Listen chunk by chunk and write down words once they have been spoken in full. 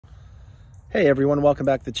Hey everyone, welcome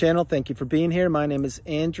back to the channel. Thank you for being here. My name is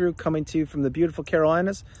Andrew, coming to you from the beautiful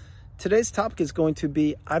Carolinas. Today's topic is going to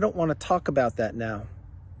be, I don't want to talk about that now.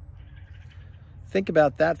 Think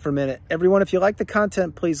about that for a minute. Everyone, if you like the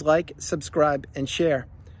content, please like, subscribe, and share.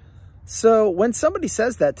 So when somebody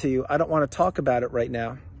says that to you, I don't want to talk about it right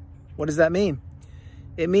now, what does that mean?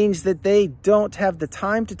 It means that they don't have the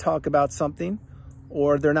time to talk about something,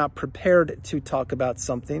 or they're not prepared to talk about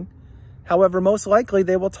something. However, most likely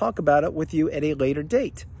they will talk about it with you at a later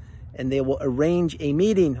date, and they will arrange a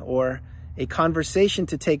meeting or a conversation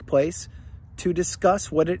to take place to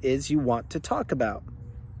discuss what it is you want to talk about.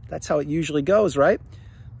 That's how it usually goes, right?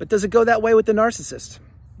 But does it go that way with the narcissist?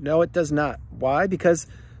 No, it does not. Why? Because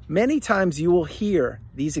many times you will hear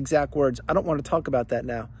these exact words, I don't want to talk about that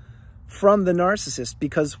now, from the narcissist.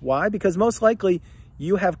 Because why? Because most likely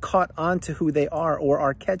you have caught on to who they are, or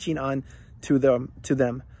are catching on to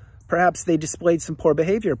them. Perhaps they displayed some poor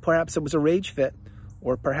behavior. Perhaps it was a rage fit,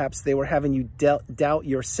 or perhaps they were having you doubt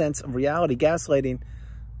your sense of reality, gaslighting.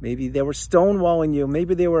 Maybe they were stonewalling you.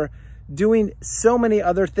 Maybe they were doing so many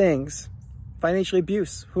other things, financial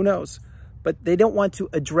abuse, who knows? But they don't want to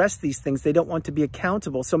address these things. They don't want to be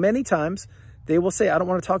accountable. So many times they will say, I don't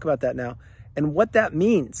want to talk about that now. And what that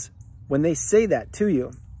means when they say that to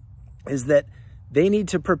you is that they need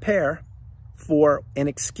to prepare for an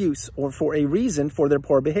excuse or for a reason for their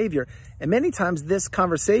poor behavior. And many times this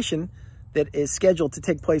conversation that is scheduled to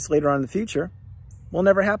take place later on in the future will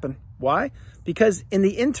never happen. Why? Because in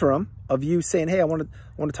the interim of you saying, hey, I want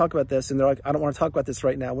to talk about this, and they're like, I don't want to talk about this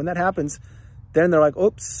right now. When that happens, then they're like,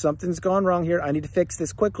 oops, something's gone wrong here. I need to fix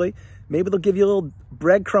this quickly. Maybe they'll give you a little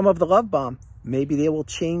breadcrumb of the love bomb. Maybe they will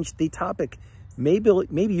change the topic. Maybe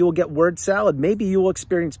you will get word salad. Maybe you will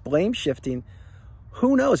experience blame shifting.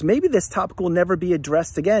 Who knows? Maybe this topic will never be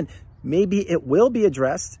addressed again. Maybe it will be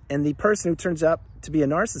addressed, and the person who turns out to be a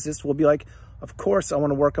narcissist will be like, of course I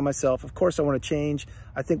want to work on myself. Of course I want to change.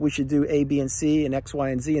 I think we should do A, B, and C, and X, Y,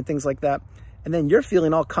 and Z, and things like that. And then you're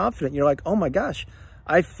feeling all confident. You're like, oh my gosh,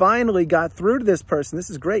 I finally got through to this person. This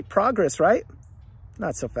is great progress, right?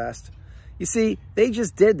 Not so fast. You see, they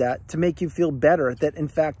just did that to make you feel better, that in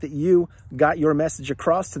fact that you got your message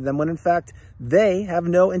across to them, when in fact they have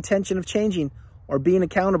no intention of changing or being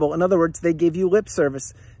accountable. In other words, they gave you lip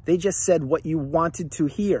service. They just said what you wanted to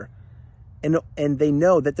hear. And they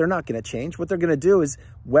know that they're not going to change. What they're going to do is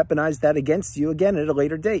weaponize that against you again at a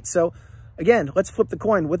later date. So again, let's flip the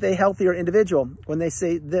coin. With a healthier individual, when they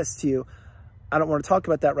say this to you, I don't want to talk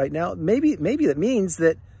about that right now. Maybe that means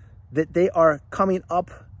that they are coming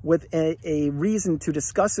up with a reason to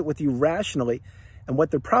discuss it with you rationally. And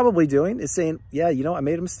what they're probably doing is saying, yeah, you know, I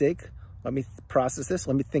made a mistake. Let me process this.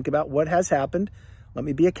 Let me think about what has happened. Let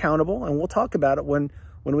me be accountable, and we'll talk about it when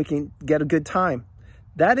we can get a good time.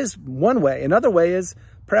 That is one way. Another way is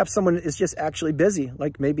perhaps someone is just actually busy.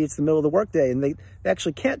 Like maybe it's the middle of the workday and they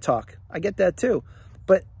actually can't talk. I get that too.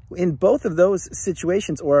 But in both of those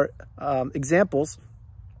situations or examples,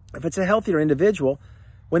 if it's a healthier individual,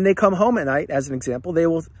 when they come home at night, as an example, they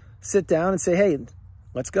will sit down and say, hey,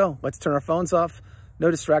 let's go. Let's turn our phones off.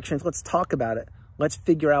 No distractions. Let's talk about it. Let's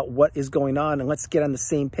figure out what is going on, and let's get on the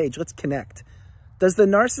same page. Let's connect. Does the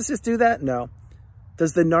narcissist do that? No.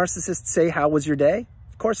 Does the narcissist say, how was your day?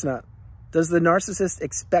 Of course not. Does the narcissist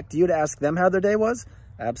expect you to ask them how their day was?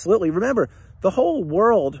 Absolutely. Remember, the whole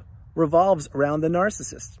world revolves around the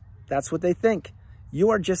narcissist. That's what they think.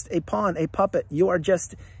 You are just a pawn, a puppet. You are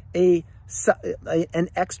just an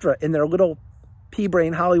extra in their little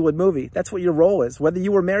pea-brain Hollywood movie. That's what your role is. Whether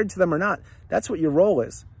you were married to them or not, that's what your role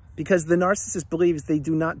is. Because the narcissist believes they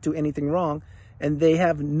do not do anything wrong, and they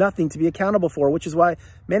have nothing to be accountable for, which is why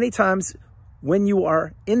many times when you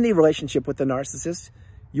are in the relationship with the narcissist,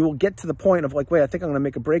 you will get to the point of like, wait, I think I'm going to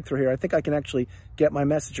make a breakthrough here. I think I can actually get my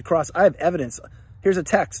message across. I have evidence. Here's a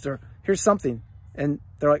text, or here's something. And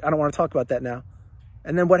they're like, I don't want to talk about that now.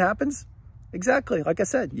 And then what happens? Exactly. Like I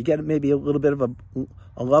said, you get maybe a little bit of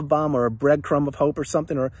a love bomb or a breadcrumb of hope or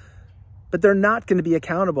something, but they're not going to be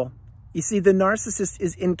accountable. You see, the narcissist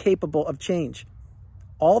is incapable of change.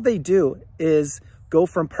 All they do is go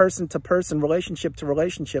from person to person, relationship to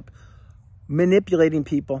relationship, manipulating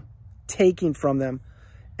people, taking from them.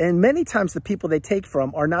 And many times the people they take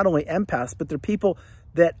from are not only empaths, but they're people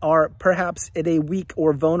that are perhaps at a weak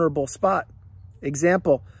or vulnerable spot.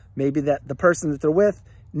 Example, maybe that the person that they're with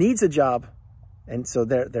needs a job. And so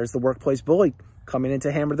there's the workplace bully coming in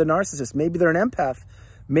to hammer the narcissist. Maybe they're an empath.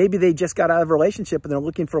 Maybe they just got out of a relationship and they're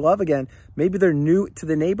looking for love again. Maybe they're new to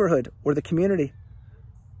the neighborhood or the community.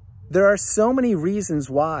 There are so many reasons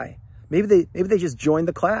why. Maybe they just joined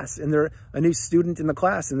the class and they're a new student in the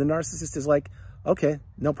class, and the narcissist is like, okay,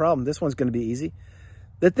 no problem. This one's going to be easy.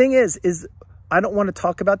 The thing is I don't want to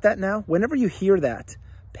talk about that now. Whenever you hear that,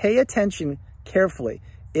 pay attention carefully.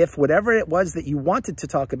 If whatever it was that you wanted to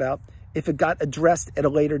talk about, if it got addressed at a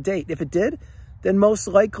later date. If it did, then most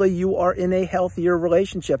likely you are in a healthier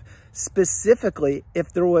relationship, specifically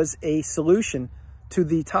if there was a solution to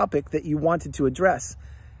the topic that you wanted to address.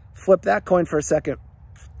 Flip that coin for a second.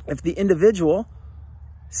 If the individual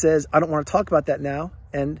says, I don't want to talk about that now,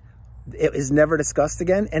 and it is never discussed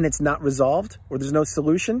again, and it's not resolved, or there's no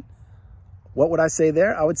solution, what would I say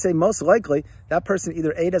there? I would say most likely that person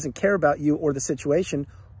either A, doesn't care about you or the situation,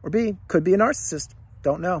 or B, could be a narcissist.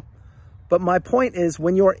 Don't know. But my point is,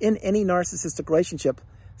 when you're in any narcissistic relationship,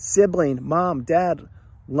 sibling, mom, dad,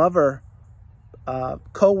 lover,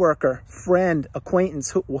 co-worker, friend,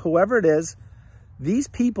 acquaintance, whoever it is, these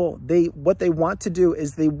people, what they want to do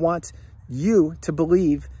is they want you to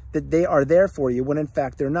believe that they are there for you when in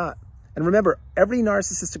fact they're not. And remember, every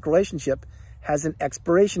narcissistic relationship has an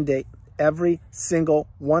expiration date. Every single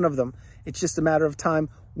one of them. It's just a matter of time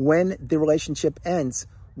when the relationship ends,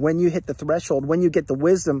 when you hit the threshold, when you get the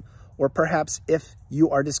wisdom, or perhaps if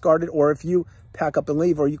you are discarded, or if you pack up and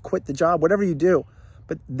leave, or you quit the job, whatever you do.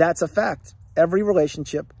 But that's a fact. Every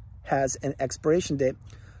relationship has an expiration date.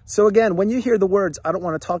 So again, when you hear the words, I don't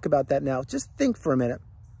want to talk about that now, just think for a minute.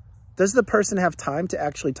 Does the person have time to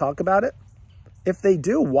actually talk about it? If they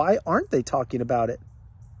do, why aren't they talking about it?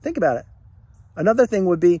 Think about it. Another thing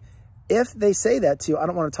would be, if they say that to you, I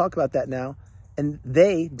don't want to talk about that now, and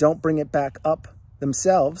they don't bring it back up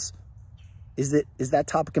themselves, is that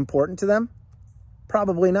topic important to them?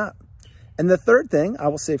 Probably not. And the third thing I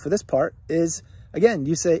will say for this part is, again,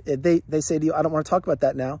 you say they say to you, I don't want to talk about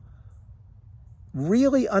that now.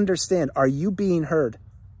 Really understand, are you being heard?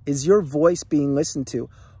 Is your voice being listened to?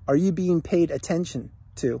 Are you being paid attention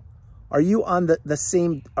to? Are you on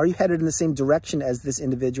are you headed in the same direction as this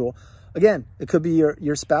individual? Again, it could be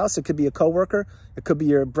your spouse, it could be a coworker, it could be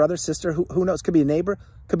your brother, sister, who knows, it could be a neighbor,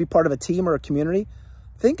 it could be part of a team or a community.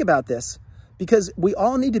 Think about this, because we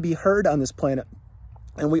all need to be heard on this planet,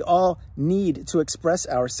 and we all need to express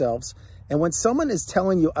ourselves. And when someone is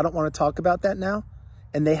telling you, I don't want to talk about that now,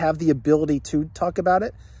 and they have the ability to talk about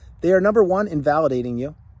it, they are, number one, invalidating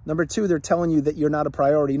you. Number two, they're telling you that you're not a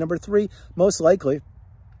priority. Number three, most likely,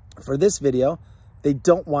 for this video, they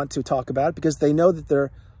don't want to talk about it because they know that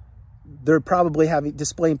they're probably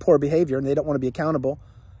displaying poor behavior and they don't want to be accountable.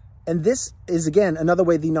 And this is, again, another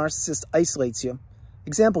way the narcissist isolates you.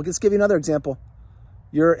 Example, let's give you another example.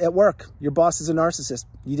 You're at work. Your boss is a narcissist.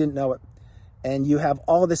 You didn't know it. And you have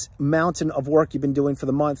all this mountain of work you've been doing for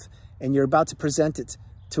the month, and you're about to present it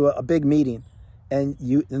to a big meeting. And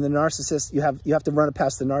the narcissist, you have to run it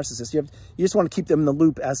past the narcissist. You just want to keep them in the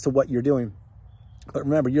loop as to what you're doing. But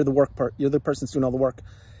remember, you're the person that's doing all the work.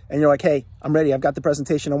 And you're like, hey, I'm ready. I've got the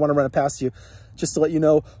presentation. I want to run it past you just to let you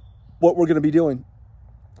know what we're going to be doing.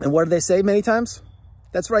 And what do they say many times?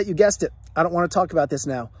 That's right. You guessed it. I don't want to talk about this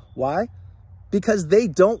now. Why? Because they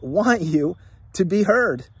don't want you to be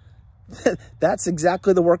heard. That's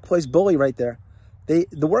exactly the workplace bully right there.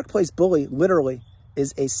 The workplace bully literally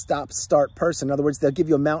is a stop-start person. In other words, they'll give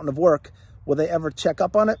you a mountain of work. Will they ever check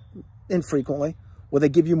up on it? Infrequently. Will they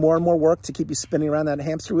give you more and more work to keep you spinning around that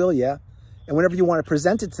hamster wheel? Yeah. And whenever you want to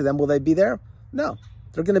present it to them, will they be there? No.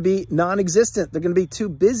 They're going to be non-existent. They're going to be too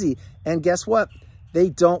busy. And guess what? They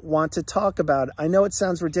don't want to talk about it. I know it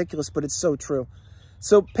sounds ridiculous, but it's so true.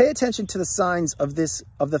 So pay attention to the signs of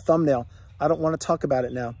the thumbnail. I don't want to talk about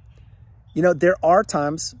it now. You know, there are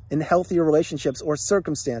times in healthier relationships or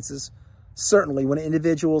circumstances, certainly when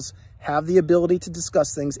individuals have the ability to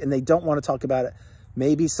discuss things and they don't want to talk about it.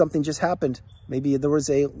 Maybe something just happened. Maybe there was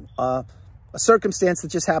a circumstance that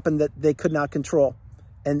just happened that they could not control.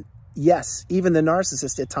 And yes, even the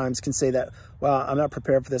narcissist at times can say that, well, I'm not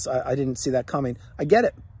prepared for this. I didn't see that coming. I get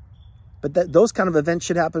it. But those kind of events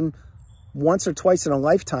should happen once or twice in a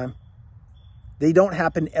lifetime. They don't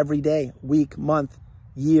happen every day, week, month,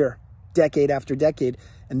 year, decade after decade.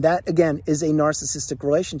 And that, again, is a narcissistic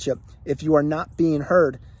relationship. If you are not being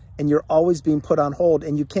heard and you're always being put on hold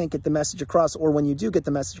and you can't get the message across, or when you do get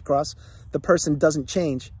the message across, the person doesn't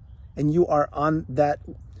change and you are on that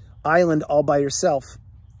island all by yourself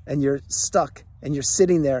and you're stuck and you're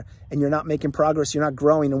sitting there and you're not making progress, you're not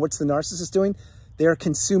growing. And what's the narcissist doing? They're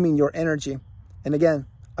consuming your energy. And again,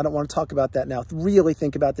 I don't want to talk about that now. Really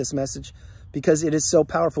think about this message because it is so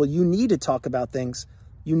powerful. You need to talk about things.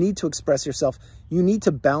 You need to express yourself. You need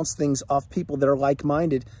to bounce things off people that are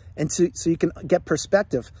like-minded and so you can get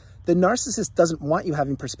perspective. The narcissist doesn't want you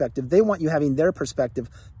having perspective. They want you having their perspective.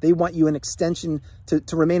 They want you an extension, to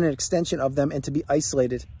remain an extension of them and to be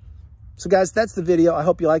isolated. So guys, that's the video. I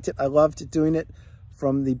hope you liked it. I loved doing it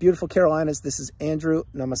from the beautiful Carolinas. This is Andrew.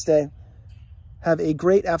 Namaste. Have a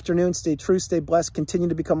great afternoon. Stay true, stay blessed. Continue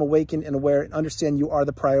to become awakened and aware and understand you are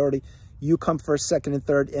the priority. You come first, second, and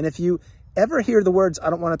third. And if you ever hear the words, I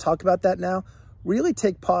don't want to talk about that now, really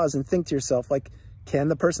take pause and think to yourself, like, can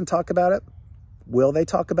the person talk about it? Will they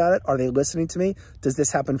talk about it? Are they listening to me? Does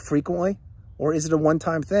this happen frequently? Or is it a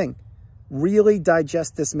one-time thing? Really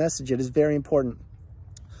digest this message. It is very important.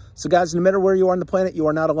 So guys, no matter where you are on the planet, you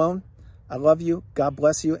are not alone. I love you. God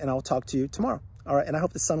bless you. And I'll talk to you tomorrow. All right. And I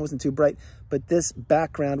hope the sun wasn't too bright, but this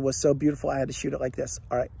background was so beautiful. I had to shoot it like this.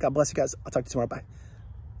 All right. God bless you guys. I'll talk to you tomorrow. Bye.